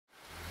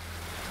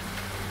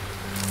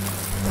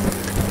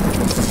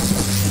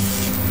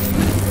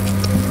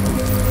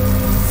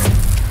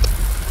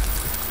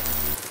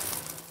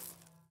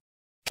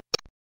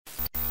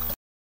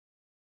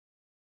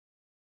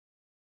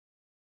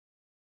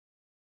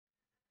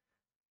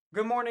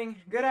Good morning,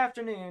 good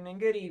afternoon, and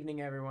good evening,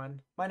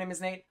 everyone. My name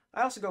is Nate.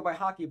 I also go by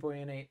Hockey Boy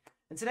and Nate.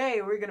 And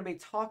today we're going to be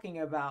talking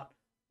about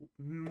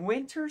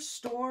Winter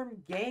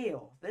Storm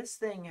Gail. This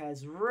thing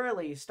has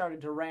really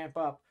started to ramp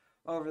up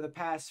over the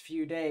past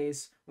few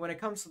days when it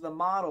comes to the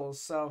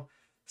models, so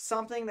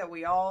something that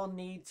we all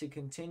need to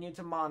continue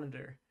to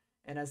monitor.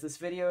 And as this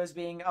video is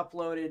being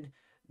uploaded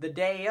the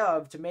day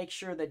of, to make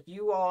sure that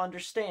you all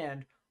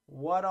understand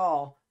what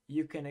all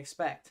you can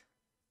expect.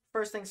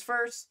 First things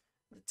first,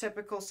 the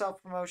typical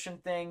self-promotion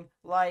thing,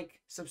 like,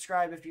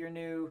 subscribe if you're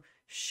new,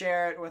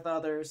 share it with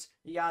others,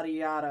 yada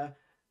yada.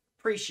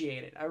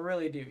 Appreciate it. I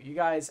really do. You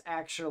guys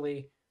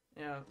actually,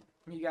 you know,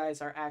 you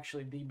guys are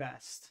actually the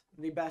best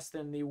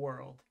in the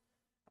world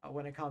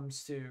when it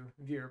comes to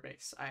viewer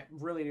base. I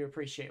really do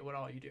appreciate what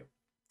all you do.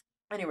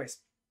 Anyways,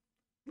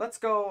 let's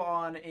go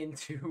on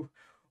into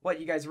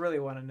what you guys really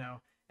want to know,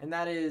 and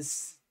that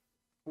is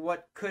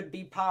what could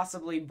be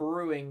possibly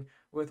brewing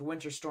with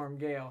Winter Storm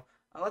Gale.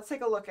 Let's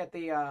take a look at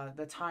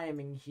the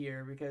timing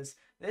here, because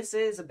this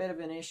is a bit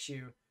of an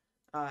issue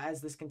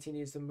as this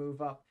continues to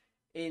move up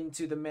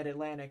into the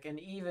Mid-Atlantic and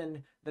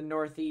even the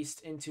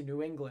Northeast into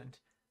New England.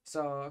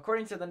 So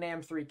according to the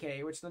NAM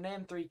 3K, which the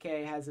NAM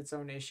 3K has its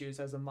own issues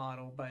as a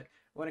model, but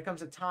when it comes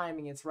to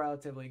timing, it's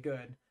relatively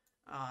good.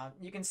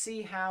 You can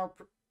see how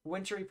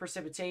wintry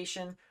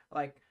precipitation,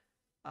 like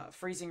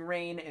freezing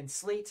rain and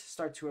sleet,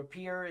 start to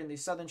appear in the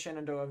southern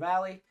Shenandoah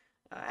Valley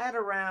at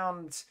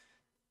around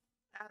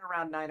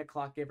 9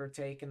 o'clock, give or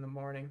take, in the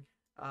morning.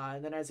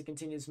 And then as it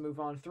continues to move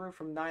on through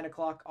from 9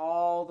 o'clock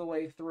all the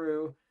way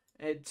through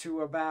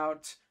to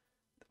about,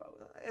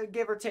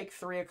 give or take,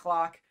 3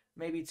 o'clock,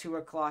 maybe 2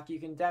 o'clock, you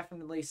can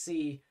definitely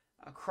see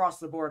across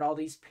the board all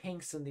these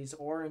pinks and these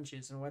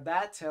oranges. And what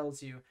that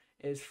tells you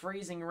is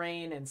freezing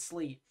rain and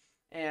sleet.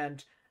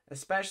 And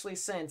especially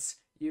since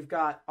you've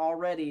got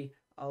already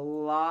a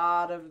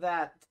lot of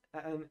that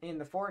in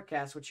the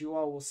forecast, which you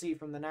all will see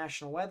from the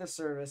National Weather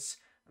Service,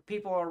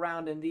 people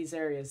around in these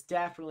areas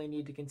definitely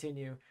need to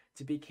continue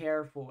to be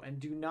careful and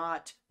do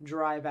not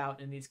drive out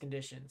in these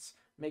conditions.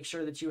 Make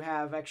sure that you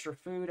have extra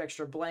food,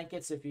 extra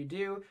blankets if you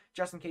do,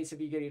 just in case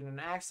if you get in an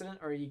accident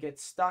or you get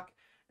stuck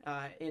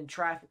in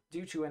traffic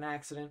due to an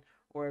accident,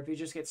 or if you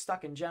just get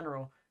stuck in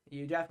general.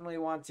 You definitely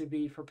want to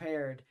be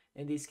prepared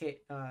in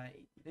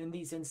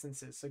these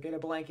instances. So get a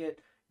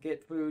blanket,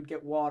 get food,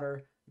 get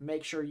water.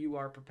 Make sure you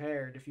are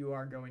prepared if you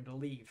are going to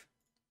leave.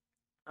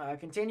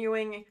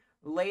 Continuing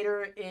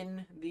later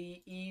in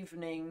the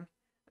evening,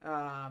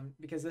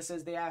 because this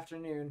is the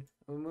afternoon,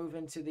 we'll move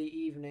into the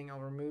evening. I'll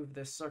remove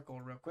this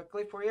circle real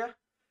quickly for you.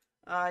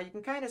 You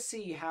can kind of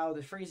see how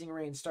the freezing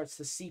rain starts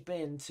to seep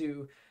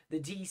into the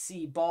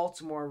DC,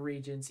 Baltimore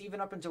regions, even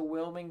up into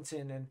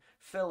Wilmington and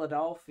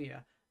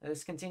Philadelphia.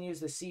 This continues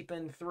to seep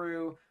in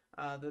through.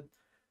 The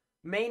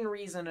main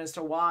reason as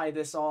to why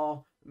this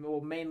all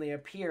will mainly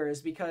appear is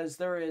because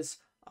there is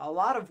a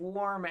lot of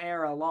warm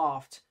air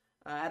aloft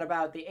at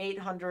about the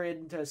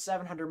 800 to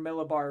 700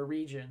 millibar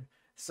region.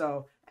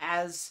 So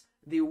as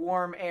the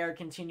warm air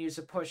continues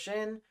to push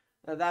in,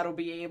 that'll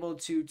be able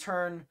to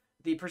turn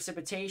the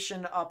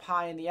precipitation up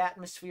high in the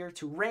atmosphere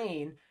to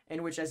rain,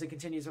 in which, as it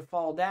continues to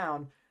fall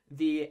down,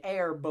 the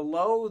air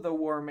below the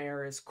warm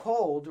air is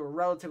cold or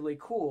relatively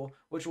cool,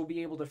 which will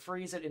be able to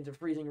freeze it into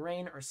freezing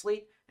rain or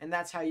sleet, and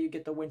that's how you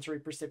get the wintry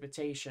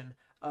precipitation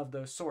of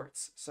those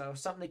sorts. So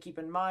something to keep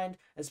in mind,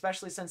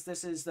 especially since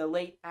this is the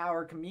late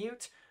hour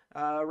commute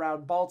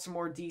around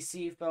Baltimore,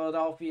 DC,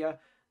 Philadelphia.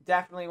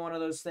 Definitely one of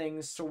those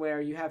things to where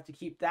you have to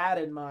keep that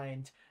in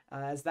mind,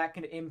 as that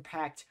can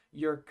impact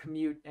your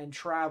commute and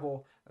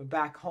travel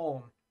back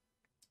home.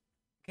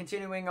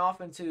 Continuing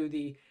off into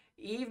the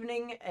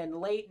evening and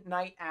late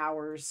night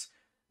hours,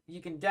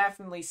 you can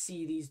definitely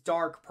see these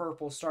dark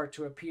purples start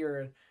to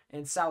appear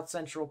in south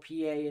central PA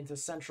into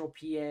central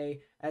PA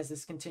as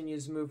this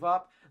continues to move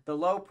up. The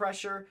low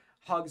pressure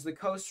hugs the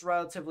coast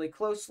relatively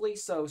closely,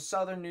 so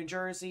southern New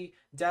Jersey,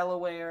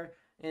 Delaware,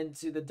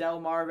 into the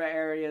Delmarva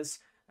areas.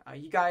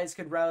 You guys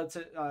could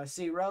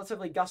see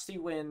relatively gusty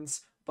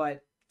winds,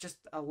 but just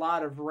a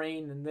lot of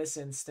rain in this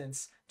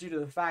instance due to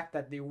the fact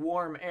that the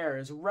warm air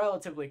is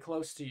relatively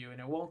close to you and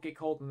it won't get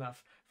cold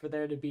enough for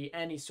there to be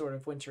any sort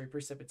of wintry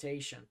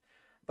precipitation.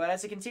 But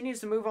as it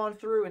continues to move on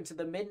through into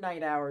the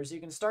midnight hours,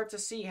 you can start to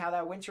see how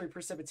that wintry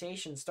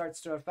precipitation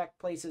starts to affect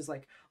places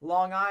like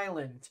Long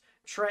Island,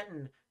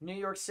 Trenton, New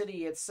York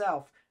City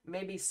itself,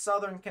 maybe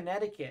southern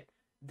Connecticut.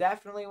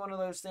 Definitely one of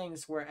those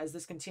things where, as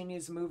this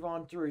continues to move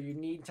on through, you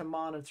need to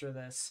monitor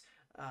this.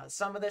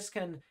 Some of this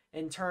can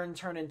in turn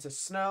turn into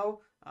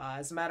snow.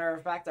 As a matter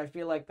of fact, I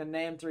feel like the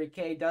NAM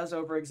 3K does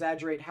over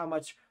exaggerate how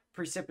much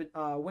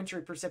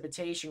wintry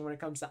precipitation when it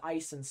comes to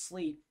ice and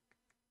sleet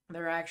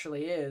there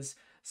actually is.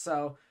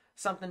 So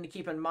something to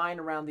keep in mind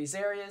around these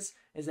areas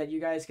is that you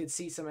guys could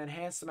see some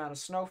enhanced amount of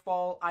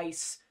snowfall,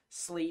 ice,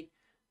 sleet,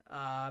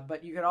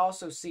 but you could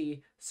also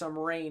see some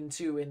rain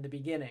too in the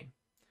beginning.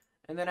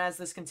 And then as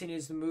this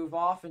continues to move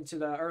off into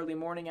the early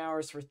morning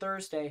hours for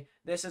Thursday,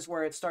 this is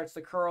where it starts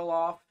to curl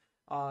off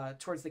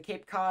towards the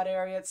Cape Cod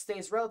area. It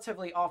stays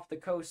relatively off the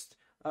coast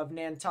of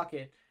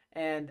Nantucket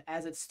And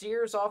as it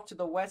steers off to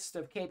the west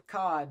of Cape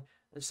Cod,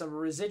 some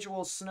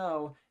residual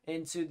snow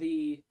into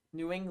the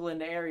New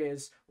England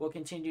areas will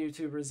continue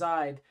to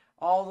reside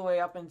all the way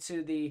up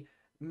into the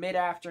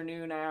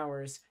mid-afternoon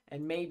hours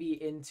and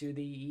maybe into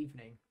the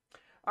evening.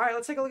 All right,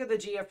 let's take a look at the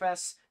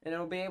GFS, and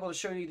it'll be able to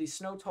show you the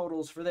snow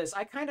totals for this.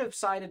 I kind of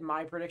sided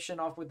my prediction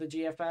off with the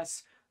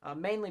GFS,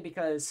 mainly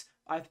because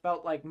I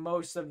felt like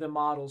most of the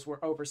models were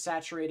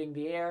oversaturating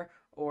the air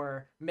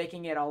or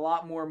making it a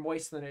lot more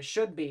moist than it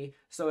should be,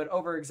 so it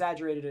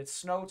over-exaggerated its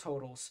snow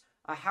totals.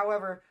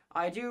 However,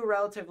 I do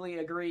relatively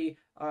agree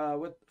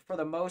with, for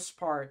the most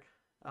part,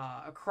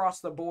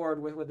 across the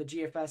board with what the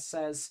GFS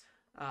says.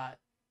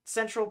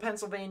 Central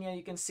Pennsylvania,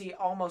 you can see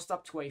almost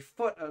up to a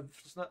foot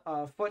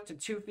to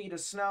 2 feet of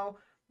snow.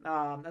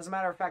 As a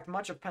matter of fact,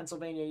 much of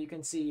Pennsylvania, you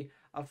can see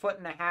a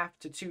 1.5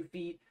 to 2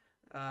 feet.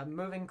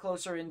 Moving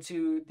closer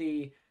into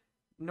the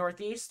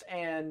Northeast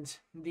and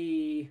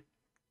the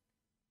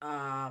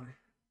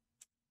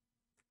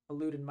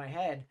eluded my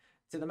head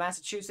to the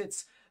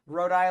Massachusetts,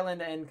 Rhode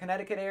Island, and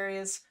Connecticut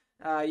areas,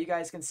 you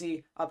guys can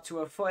see up to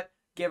a foot,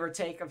 give or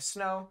take, of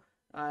snow.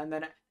 And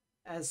then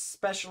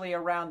especially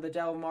around the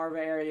Delmarva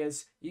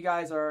areas, you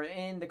guys are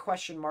in the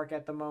question mark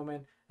at the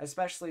moment,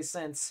 especially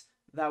since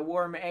that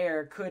warm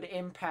air could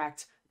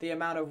impact the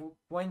amount of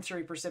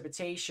wintry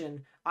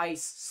precipitation,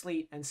 ice,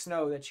 sleet, and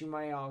snow that you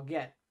might all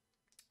get.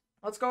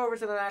 Let's go over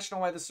to the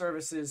National Weather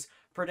Service's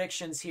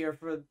predictions here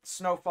for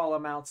snowfall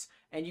amounts,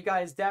 and you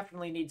guys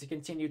definitely need to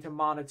continue to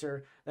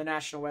monitor the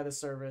National Weather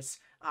Service.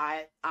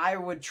 I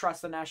would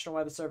trust the National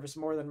Weather Service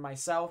more than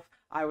myself.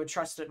 I would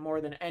trust it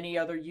more than any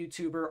other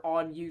YouTuber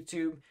on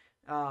YouTube,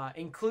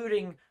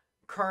 including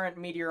current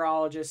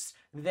meteorologists.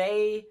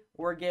 They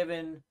were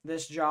given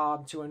this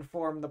job to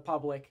inform the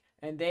public,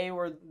 and they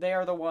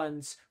are the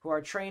ones who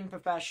are trained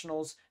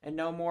professionals and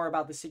know more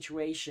about the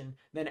situation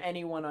than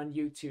anyone on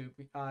YouTube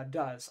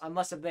does,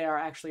 unless if they are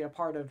actually a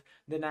part of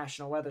the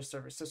National Weather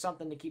Service. So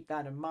something to keep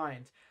that in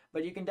mind.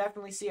 But you can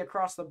definitely see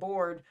across the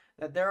board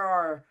that there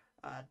are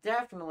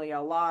definitely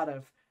a lot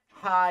of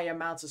high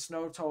amounts of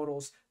snow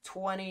totals.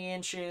 20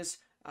 inches.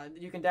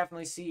 You can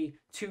definitely see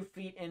 2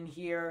 feet in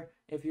here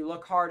if you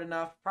look hard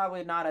enough.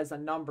 Probably not as a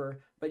number,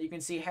 but you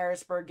can see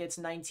Harrisburg gets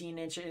 19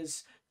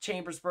 inches.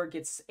 Chambersburg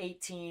gets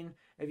 18.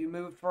 If you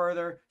move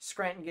further,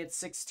 Scranton gets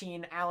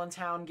 16.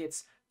 Allentown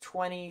gets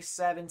 20,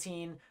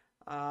 17,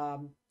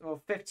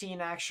 well,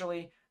 15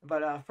 actually.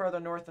 But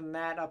further north than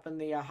that, up in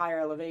the higher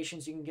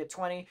elevations, you can get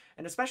 20.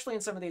 And especially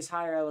in some of these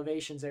higher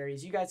elevations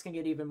areas, you guys can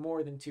get even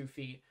more than 2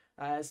 feet,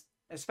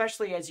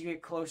 especially as you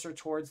get closer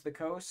towards the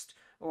coast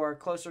or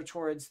closer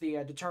towards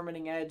the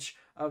determining edge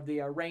of the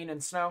rain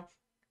and snow.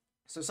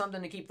 So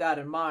something to keep that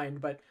in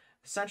mind. But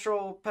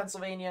central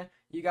Pennsylvania,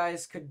 you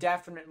guys could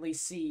definitely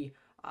see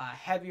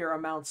heavier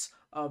amounts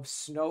of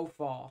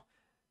snowfall.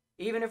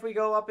 Even if we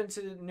go up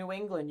into New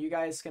England, you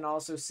guys can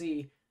also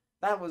see,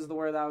 that was the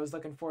word I was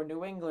looking for,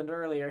 New England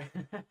earlier.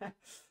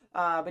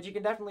 But you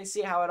can definitely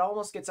see how it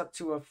almost gets up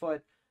to a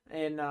foot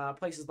in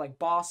places like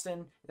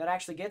Boston. That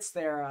actually gets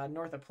there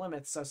north of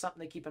Plymouth, so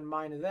something to keep in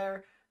mind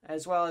there.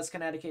 As well as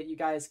Connecticut, you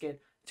guys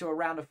get to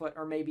around a foot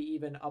or maybe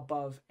even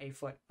above a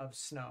foot of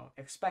snow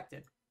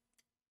expected.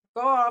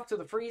 Go off to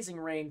the freezing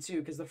rain too,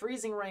 because the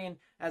freezing rain,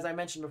 as I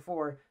mentioned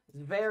before,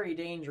 is very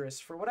dangerous.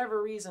 For whatever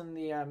reason,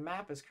 the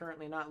map is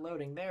currently not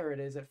loading. There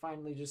it is. It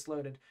finally just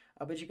loaded.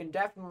 But you can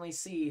definitely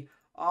see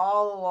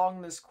all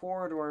along this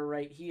corridor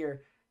right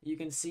here, you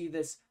can see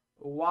this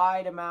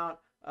wide amount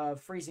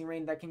of freezing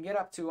rain that can get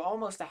up to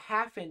almost a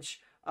half-inch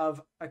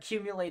of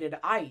accumulated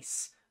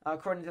ice,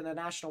 according to the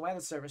National Weather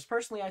Service.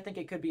 Personally, I think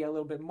it could be a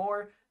little bit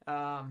more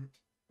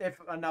if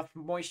enough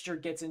moisture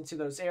gets into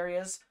those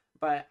areas,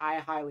 but I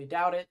highly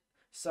doubt it.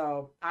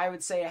 So I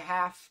would say a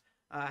half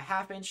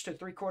inch to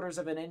 3/4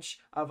 of an inch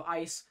of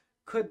ice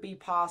could be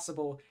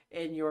possible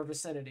in your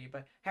vicinity.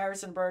 But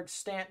Harrisonburg,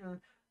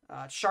 Stanton,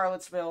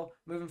 Charlottesville,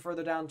 moving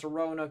further down to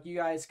Roanoke, you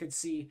guys could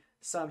see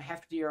some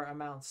heftier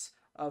amounts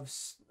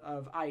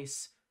of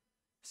ice.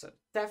 So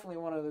definitely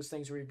one of those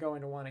things where you're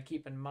going to want to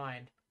keep in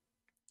mind,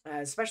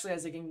 especially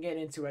as it can get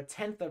into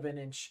 1/10 of an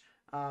inch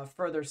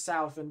further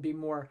south and be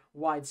more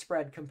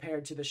widespread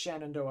compared to the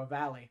Shenandoah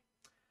Valley.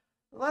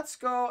 Let's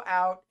go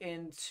out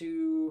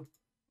into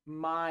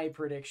my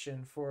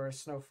prediction for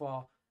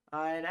snowfall.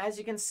 And as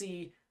you can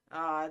see,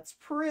 it's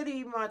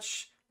pretty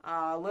much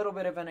a little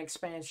bit of an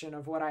expansion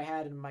of what I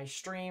had in my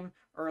stream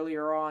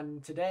earlier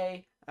on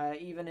today,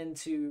 even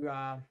into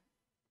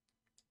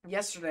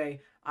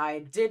yesterday. I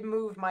did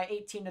move my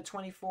 18 to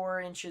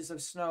 24 inches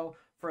of snow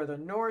further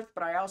north,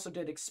 but I also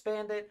did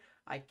expand it.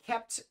 I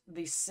kept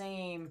the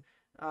same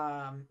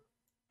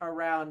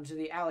around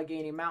the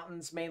Allegheny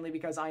Mountains, mainly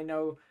because I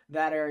know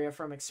that area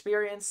from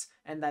experience,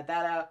 and that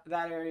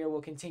area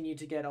will continue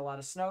to get a lot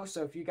of snow.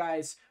 So if you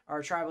guys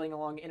are traveling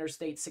along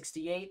Interstate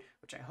 68,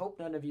 which I hope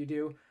none of you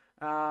do,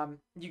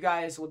 you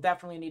guys will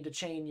definitely need to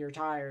chain your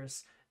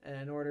tires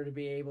in order to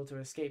be able to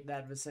escape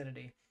that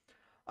vicinity.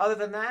 Other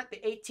than that,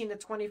 the 18 to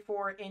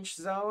 24 inch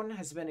zone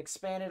has been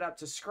expanded up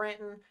to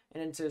Scranton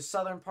and into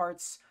southern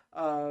parts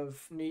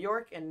of New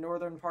York and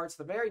northern parts,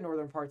 the very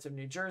northern parts of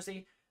New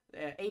Jersey.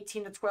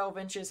 18 to 12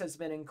 inches has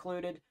been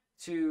included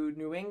to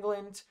New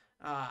England.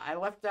 I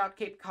left out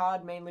Cape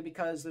Cod mainly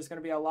because there's going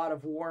to be a lot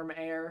of warm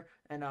air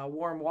and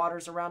warm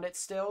waters around it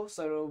still,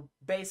 so it'll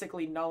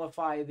basically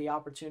nullify the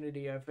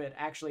opportunity of it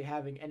actually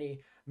having any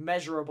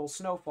measurable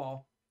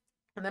snowfall.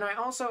 And then I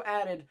also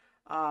added,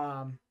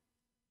 I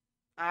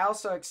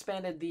also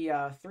expanded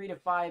the 3 to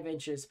 5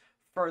 inches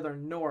further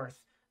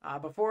north.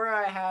 Before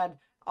I had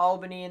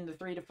Albany in the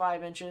 3 to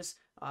 5 inches,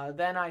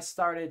 then I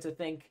started to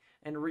think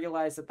and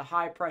realize that the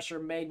high pressure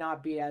may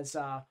not be as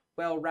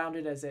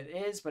well-rounded as it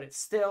is, but it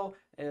still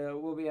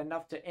will be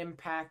enough to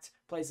impact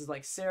places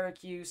like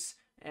Syracuse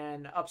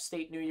and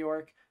upstate New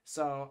York.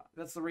 So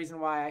that's the reason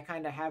why I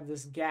kind of have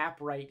this gap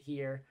right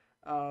here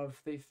of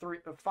the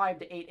 5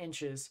 to 8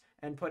 inches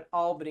and put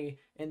Albany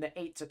in the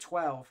 8 to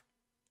 12.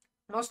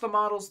 Most of the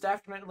models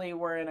definitely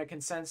were in a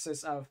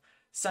consensus of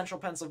central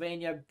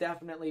Pennsylvania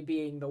definitely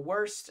being the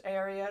worst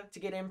area to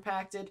get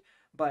impacted.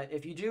 But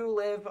if you do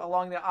live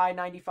along the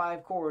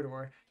I-95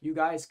 corridor, you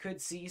guys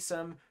could see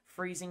some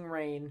freezing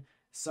rain,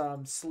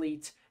 some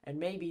sleet, and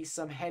maybe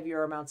some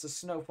heavier amounts of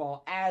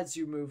snowfall as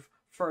you move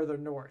further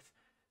north.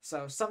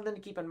 So something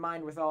to keep in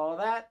mind with all of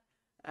that.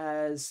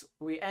 As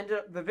we end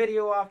up the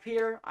video off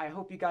here, I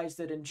hope you guys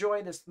did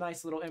enjoy this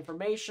nice little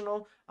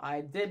informational.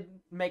 I did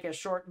make a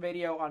short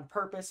video on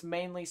purpose,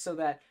 mainly so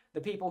that the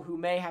people who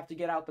may have to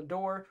get out the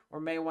door or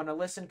may want to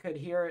listen could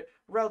hear it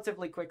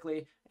relatively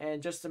quickly,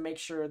 and just to make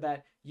sure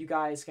that you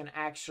guys can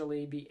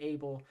actually be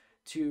able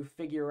to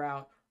figure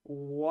out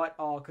what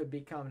all could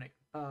be coming.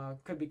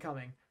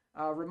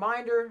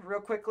 Reminder real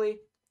quickly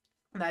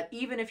that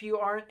even if you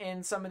aren't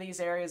in some of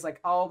these areas like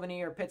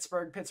Albany or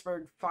Pittsburgh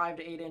 5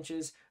 to 8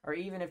 inches, or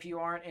even if you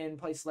aren't in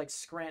places like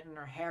Scranton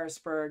or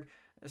Harrisburg,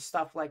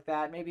 stuff like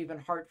that, maybe even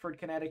Hartford,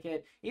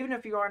 Connecticut, even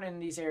if you aren't in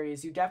these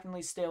areas, you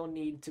definitely still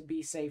need to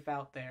be safe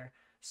out there.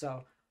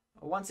 So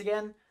once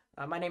again,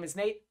 my name is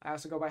Nate. I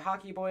also go by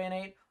Hockey Boy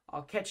Nate.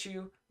 I'll catch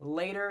you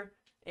later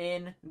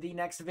in the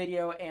next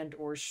video and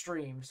or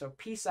stream. So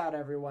peace out,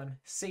 everyone.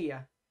 See ya.